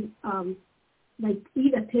even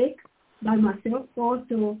either take by myself or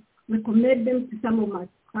to recommend them to some of my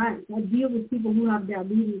clients. I deal with people who have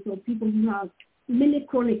diabetes or people who have many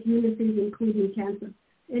chronic illnesses, including cancer.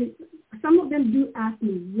 And some of them do ask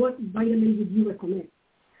me, what vitamin would you recommend?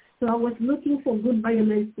 So I was looking for good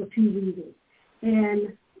vitamins for 2 reasons.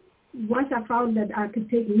 And once I found that I could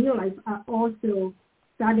take NeoLife, I also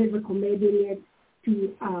started recommending it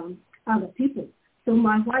to other people. So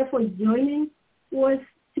my why for joining was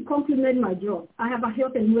to complement my job. I have a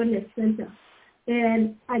health and wellness center,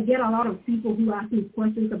 and I get a lot of people who ask me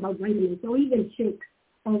questions about vitamins or even shakes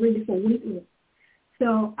already for weight loss.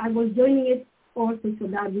 So I was joining it also for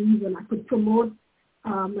that reason. I could promote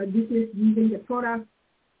my business using the product,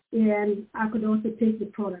 and I could also take the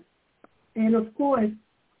product. And of course,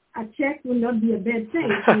 a check will not be a bad thing.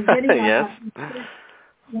 So getting yes.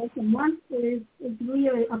 once a month is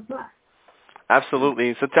really a plus.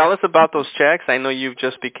 Absolutely. So tell us about those checks. I know you've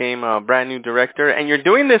just became a brand new director, and you're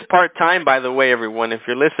doing this part-time, by the way, everyone. If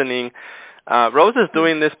you're listening, Rose is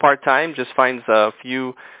doing this part-time, just finds a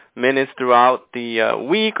few minutes throughout the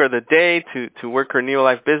week or the day to work her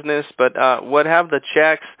NeoLife business. But what have the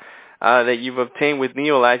checks that you've obtained with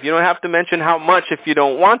NeoLife? You don't have to mention how much if you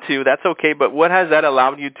don't want to. That's okay. But what has that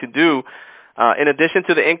allowed you to do in addition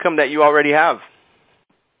to the income that you already have?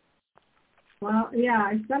 Well, yeah,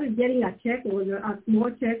 I started getting a check. It was a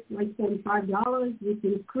small check, like $45, which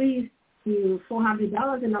increased to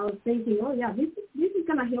 $400, and I was thinking, oh yeah, this is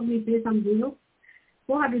gonna help me pay some bills.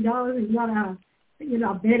 $400 is not a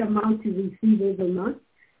bad amount to receive every month.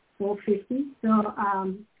 $450. So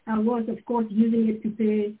I was, of course, using it to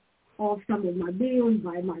pay off some of my bills,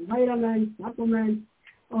 buy my vitamins, supplements,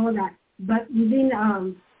 all that. But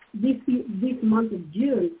within this month of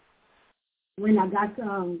June, when I got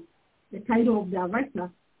the title of director,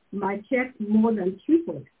 my check more than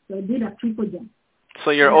tripled. So I did a triple jump.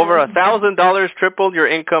 So you're over $1,000 tripled your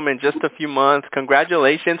income in just a few months.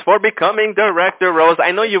 Congratulations for becoming director, Rose.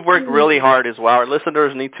 I know you've worked really hard as well. Our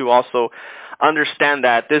listeners need to also understand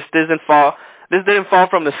that this didn't fall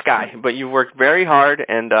from the sky, but you worked very hard,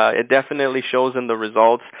 and it definitely shows in the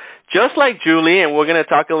results. Just like Julie, and we're going to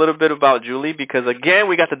talk a little bit about Julie because, again,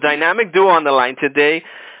 we got the dynamic duo on the line today.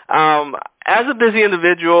 As a busy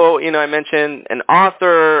individual, I mentioned an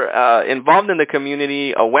author, involved in the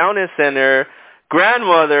community, a wellness center,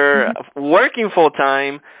 grandmother, working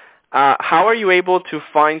full-time. How are you able to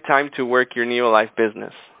find time to work your NeoLife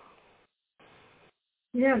business?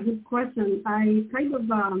 Yeah, good question. I kind of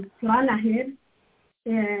plan ahead,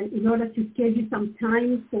 and in order to schedule some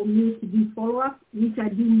time for me to do follow-up, which I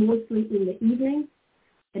do mostly in the evening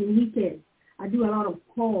and weekends. I do a lot of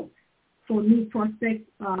calls for new prospects.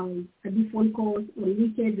 I do phone calls on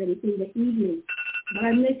weekends and in the evening. But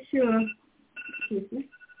I make sure,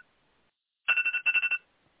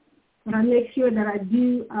 that I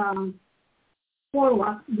do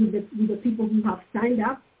follow-up with the people who have signed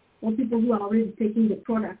up or people who are already taking the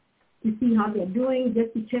product to see how they're doing,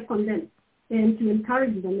 just to check on them and to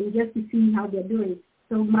encourage them and just to see how they're doing.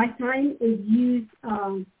 So my time is used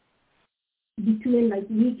between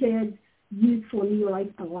weekends, used for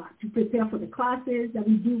NeoLife a lot to prepare for the classes that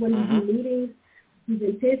we do when we do meetings,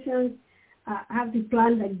 presentations. I have to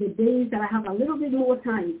plan the days that I have a little bit more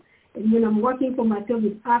time. And when I'm working for myself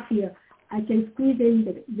with Afia, I can squeeze in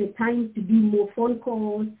the time to do more phone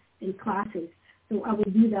calls and classes. So I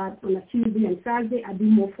will do that on a Tuesday and Thursday. I do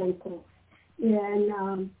more phone calls.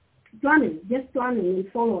 And planning and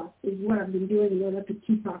follow-up is what I've been doing in order to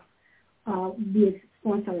keep up with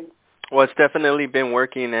sponsoring. Well, it's definitely been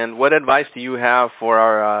working. And what advice do you have for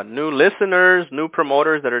our new listeners, new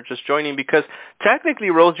promoters that are just joining? Because technically,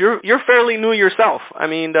 Rose, you're fairly new yourself. I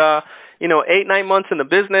mean, 8-9 months in the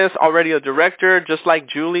business, already a director, just like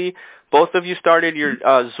Julie. Both of you started your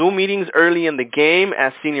Zoom meetings early in the game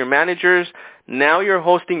as senior managers. Now you're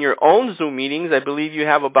hosting your own Zoom meetings. I believe you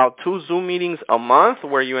have about 2 Zoom meetings a month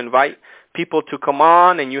where you invite people to come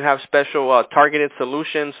on and you have special targeted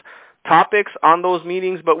solutions topics on those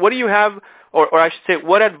meetings. But what do you have, or I should say,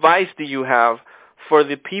 what advice do you have for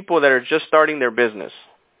the people that are just starting their business?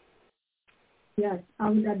 Yes, I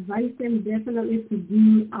would advise them definitely to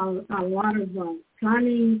do a lot of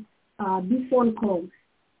planning, do phone calls.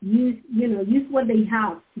 Use what they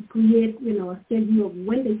have to create, a schedule of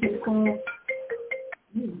when they can call.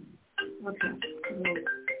 Okay.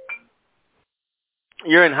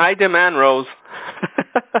 You're in high demand, Rose.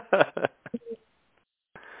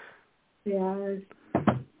 Yes.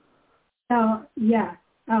 I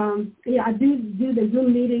do the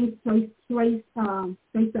Zoom meetings twice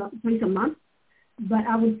a month. But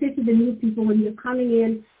I would say to the new people, when you're coming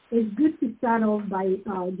in, it's good to start off by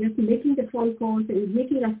just making the phone calls and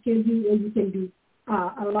making a schedule where you can do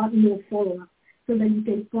a lot more follow-up so that you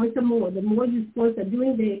can sponsor more. The more you sponsor,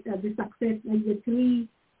 doing the success, like the 3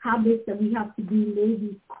 habits that we have to do,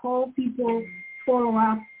 maybe call people, follow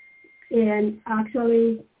up, and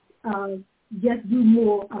actually just do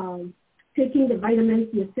more taking the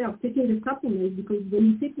vitamins yourself, taking the supplements, because when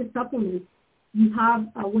you take the supplements, you have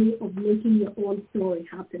a way of making your own story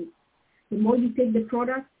happen. The more you take the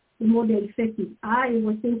product, the more they're effective. I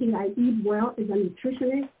was thinking I eat well as a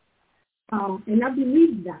nutritionist, and I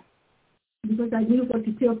believed that because I knew what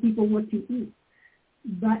to tell people what to eat.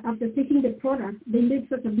 But after taking the product, they made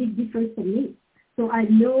such a big difference for me. So I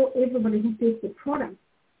know everybody who takes the product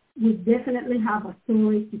will definitely have a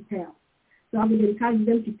story to tell. So I would encourage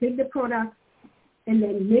them to take the product and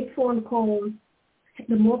then make phone calls.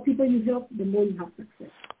 The more people you help, the more you have success.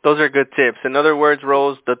 Those are good tips. In other words,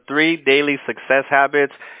 Rose, the 3 daily success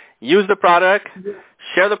habits: use the product,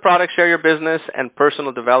 share the product, share your business, and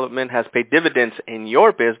personal development has paid dividends in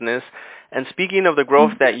your business. And speaking of the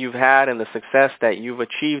growth that you've had and the success that you've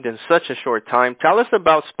achieved in such a short time, tell us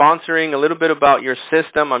about sponsoring, a little bit about your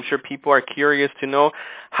system. I'm sure people are curious to know,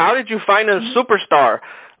 how did you find a superstar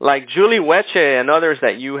like Julie Weche and others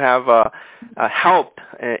that you have helped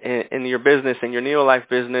in your business, in your NeoLife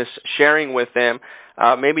business, sharing with them?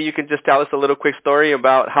 Maybe you can just tell us a little quick story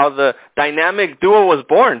about how the dynamic duo was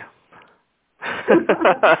born.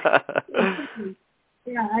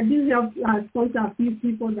 Yeah, I do help sponsor a few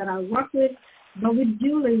people that I work with. But with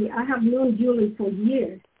Julie, I have known Julie for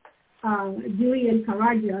years. Julie and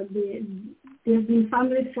Karaja, they've been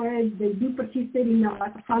family friends. They do participate in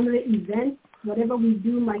our family events. Whatever we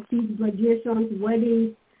do, my kids' graduations,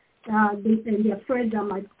 weddings, and their friends are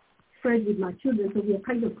my friends with my children, so we are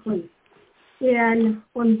kind of close. And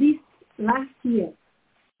on this last year,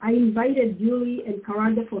 I invited Julie and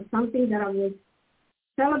Karaja for something that I was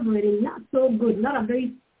celebrating, not so good, not a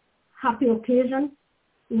very happy occasion.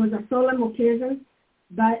 It was a solemn occasion,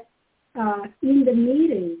 but in the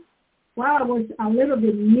meeting, while I was a little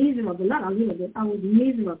bit miserable, not a little bit, I was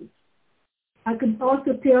miserable. I could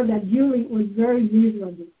also tell that Julie was very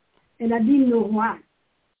miserable, and I didn't know why.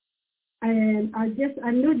 And I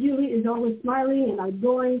know Julie is always smiling and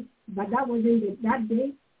outgoing, but that wasn't that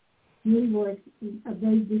day. Julie was a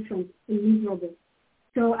very different and miserable.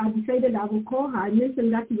 So I decided I would call her. I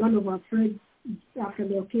mentioned that to one of our friends after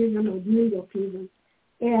the occasion or during the occasion.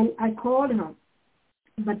 And I called her,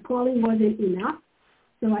 but calling wasn't enough.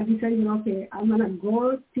 So I decided, okay, I'm going to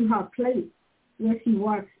go to her place where she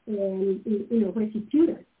works and, where she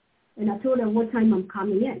tutors. And I told her what time I'm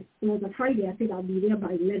coming in. It was a Friday. I said I'll be there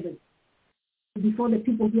by 11 before the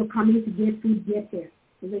people who are coming to get food get there.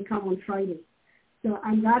 So they come on Friday. So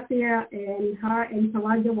I got there, and her and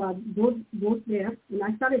Tawaja were both there. And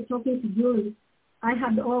I started talking to Julie. I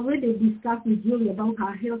had already discussed with Julie about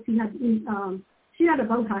her health. She had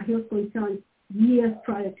about her health concerns years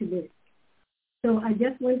prior to this. So I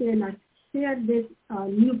just went there and I shared this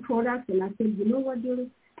new product, and I said, you know what, Julie?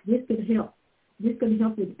 This could help. This could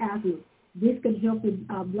help with asthma. This could help with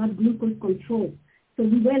blood glucose control. So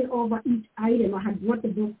we went over each item. I had brought the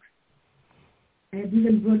book. I had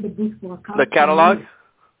even brought the book for a couple. The catalog?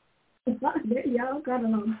 Yeah,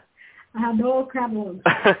 catalog. I had all catalogs.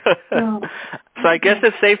 So I guess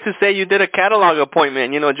it's safe to say you did a catalog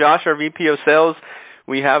appointment. Josh, our VP of Sales,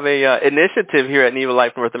 we have a initiative here at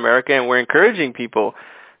NeoLife North America, and we're encouraging people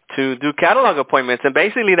to do catalog appointments. And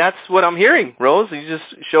basically that's what I'm hearing, Rose. You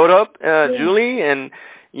just showed up, Julie, and,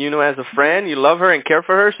 as a friend, you love her and care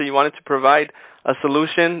for her, so you wanted to provide a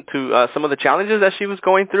solution to some of the challenges that she was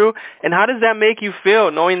going through. And how does that make you feel,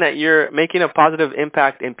 knowing that you're making a positive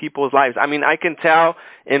impact in people's lives? I mean, I can tell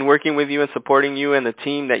in working with you and supporting you and the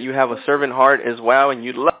team that you have a servant heart as well, and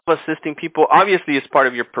you love assisting people. Obviously, it's part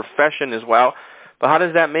of your profession as well. But how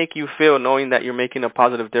does that make you feel, knowing that you're making a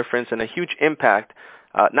positive difference and a huge impact,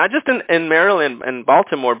 not just in Maryland and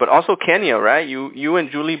Baltimore, but also Kenya, right? You and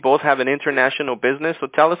Julie both have an international business. So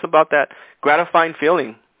tell us about that gratifying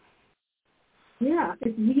feeling. Yeah,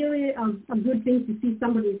 it's really a good thing to see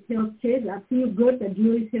somebody's health change. I feel good that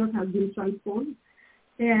Julie's health has been transformed,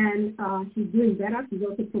 and she's doing better. She's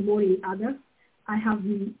also promoting others. I have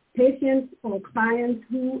patients or clients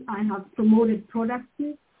who I have promoted products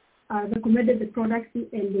to, recommended the products to,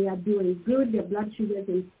 and they are doing good. Their blood sugars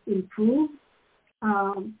improve.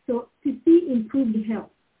 So to see improved health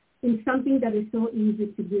in something that is so easy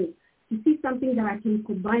to do, to see something that I can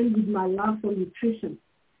combine with my love for nutrition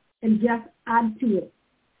and just add to it.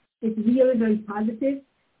 It's really very positive,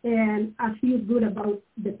 and I feel good about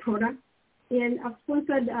the product. And I've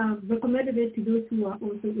sponsored, recommended it to those who are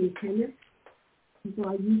also in Kenya. People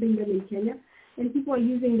are using them in Kenya, and people are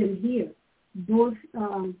using them here, both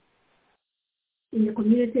in the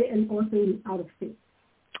community and also in out of state.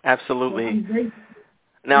 Absolutely. So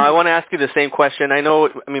now, I want to ask you the same question. I know,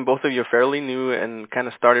 both of you are fairly new and kind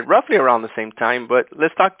of started roughly around the same time, but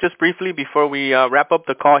let's talk just briefly before we wrap up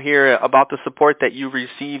the call here about the support that you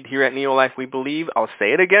received here at NeoLife. We believe, I'll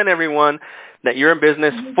say it again, everyone, that you're in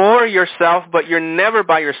business for yourself, but you're never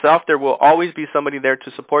by yourself. There will always be somebody there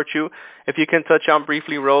to support you. If you can touch on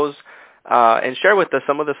briefly, Rose, and share with us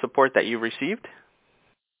some of the support that you received.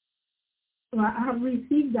 Well, I have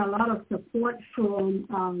received a lot of support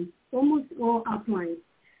from almost all uplines.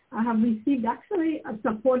 I have received actually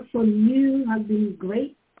support from you has been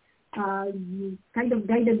great. You kind of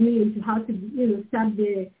guided me into how to start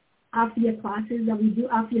the after classes that we do,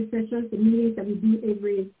 after sessions, the meetings that we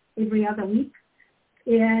do every other week.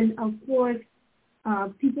 And of course,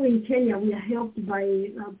 people in Kenya, we are helped by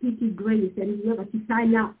PT Grace, and whoever to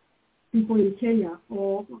sign up people in Kenya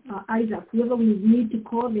or Isaac, whoever we need to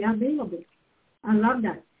call, they are available. I love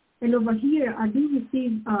that. And over here, I do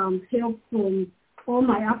receive help from all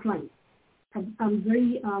my uplines. I'm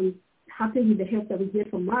very happy with the help that we get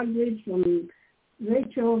from Margaret, from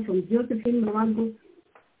Rachel, from Josephine Morango,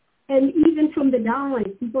 and even from the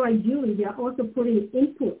downlines. People like Julie, they are also putting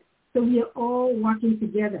input. So we are all working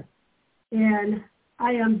together. And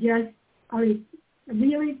I am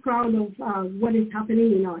really proud of what is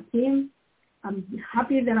happening in our team. I'm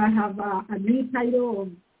happy that I have a new title of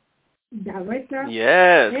director.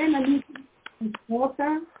 Yes. And a new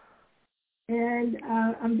author. And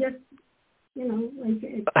I'm just,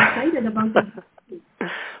 excited about it.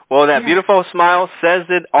 Well, that beautiful smile says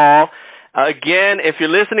it all. Again, if you're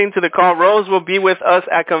listening to the call, Rose will be with us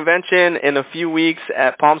at convention in a few weeks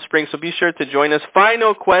at Palm Springs, so be sure to join us.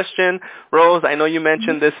 Final question, Rose, I know you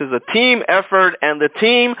mentioned this is a team effort, and the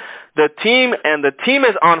team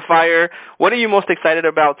is on fire. What are you most excited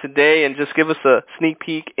about today? And just give us a sneak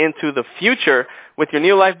peek into the future with your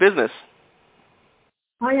NeoLife business.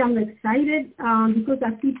 I am excited because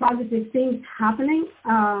I see positive things happening.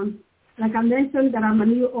 Like I mentioned, that I'm a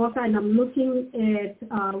new author, and I'm looking at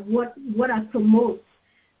what I promote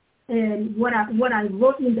and what I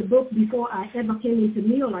wrote in the book before I ever came into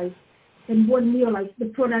NeoLife, and what NeoLife, the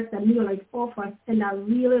product that NeoLife offers, and I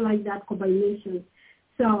really like that combination.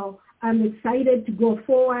 So I'm excited to go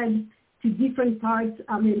forward to different parts,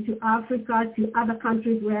 to Africa, to other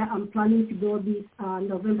countries where I'm planning to go this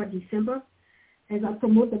November, December. As I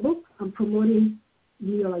promote the book, I'm promoting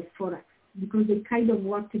NeoLife products because they kind of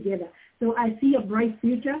work together. So I see a bright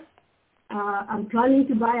future. I'm planning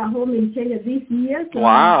to buy a home in Kenya this year. So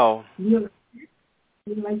wow.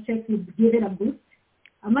 NeoLife Check will give it a boost.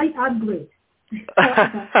 I might upgrade.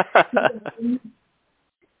 New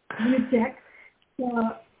check.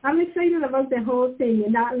 So I'm excited about the whole thing,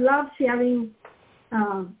 and I love sharing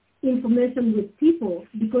information with people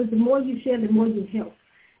because the more you share, the more you help.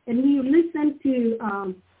 And when you listen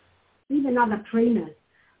to even other trainers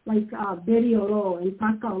like Betty Oro and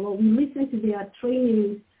Pascal Oro, we listen to their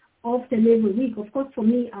trainings often every week. Of course, for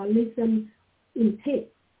me, I listen in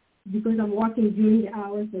tape because I'm working during the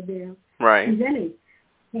hours that they're presenting.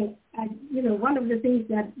 But one of the things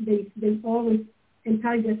that they always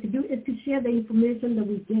encourage us to do is to share the information that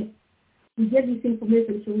we get. We get this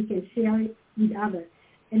information so we can share it with others.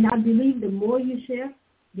 And I believe the more you share,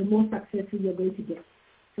 the more successful you're going to get.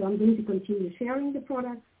 So I'm going to continue sharing the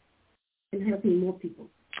product and helping more people.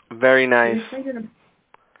 Very nice.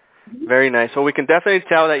 Very nice. So we can definitely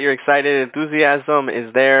tell that you're excited. Enthusiasm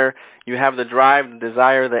is there. You have the drive, the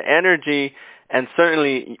desire, the energy, and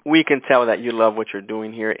certainly we can tell that you love what you're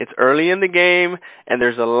doing here. It's early in the game, and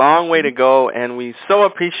there's a long way to go, and we so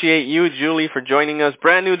appreciate you, Julie, for joining us,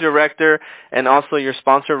 brand new director, and also your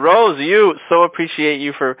sponsor, Rose. You so appreciate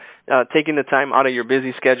you for taking the time out of your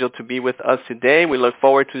busy schedule to be with us today. We look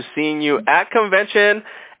forward to seeing you at convention,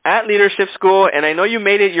 at Leadership School, and I know you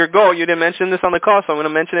made it your goal. You didn't mention this on the call, so I'm going to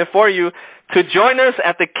mention it for you, to join us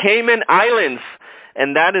at the Cayman Islands.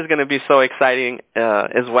 And that is going to be so exciting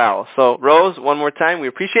as well. So, Rose, one more time, we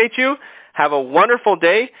appreciate you. Have a wonderful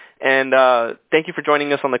day, and thank you for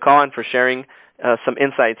joining us on the call and for sharing some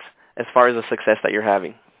insights as far as the success that you're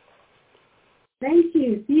having. Thank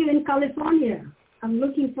you. See you in California. I'm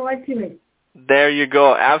looking forward to it. There you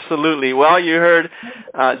go. Absolutely. Well, you heard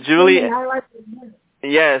Julie.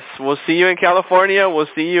 Yes, we'll see you in California. We'll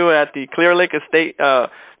see you at the Clear Lake Estate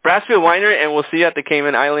Brassfield Winery, and we'll see you at the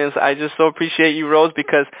Cayman Islands. I just so appreciate you, Rose,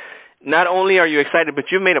 because not only are you excited, but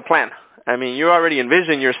you've made a plan. I mean, you already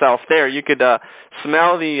envision yourself there. You could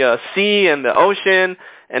smell the sea and the ocean,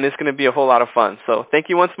 and it's going to be a whole lot of fun. So thank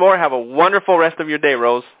you once more. Have a wonderful rest of your day,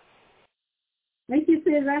 Rose. Thank you,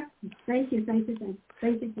 Cesar. Thank you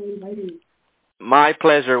for inviting me. My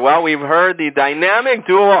pleasure. Well, we've heard the dynamic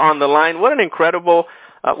duo on the line. What incredible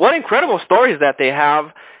stories that they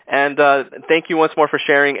have. And thank you once more for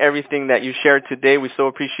sharing everything that you shared today. We so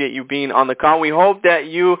appreciate you being on the call. We hope that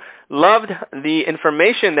you loved the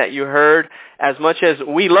information that you heard as much as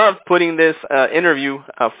we loved putting this interview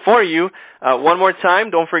for you. One more time,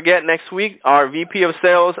 don't forget next week our VP of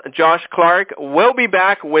Sales, Josh Clark, will be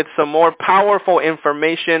back with some more powerful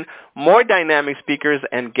information, more dynamic speakers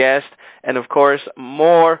and guests, and of course,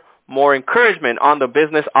 more encouragement on the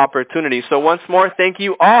business opportunity. So once more, thank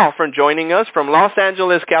you all for joining us from Los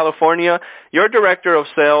Angeles, California. Your Director of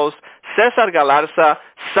Sales, Cesar Galarza,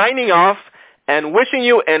 signing off and wishing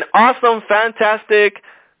you an awesome, fantastic,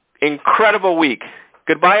 incredible week.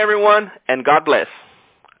 Goodbye, everyone, and God bless.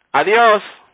 Adios.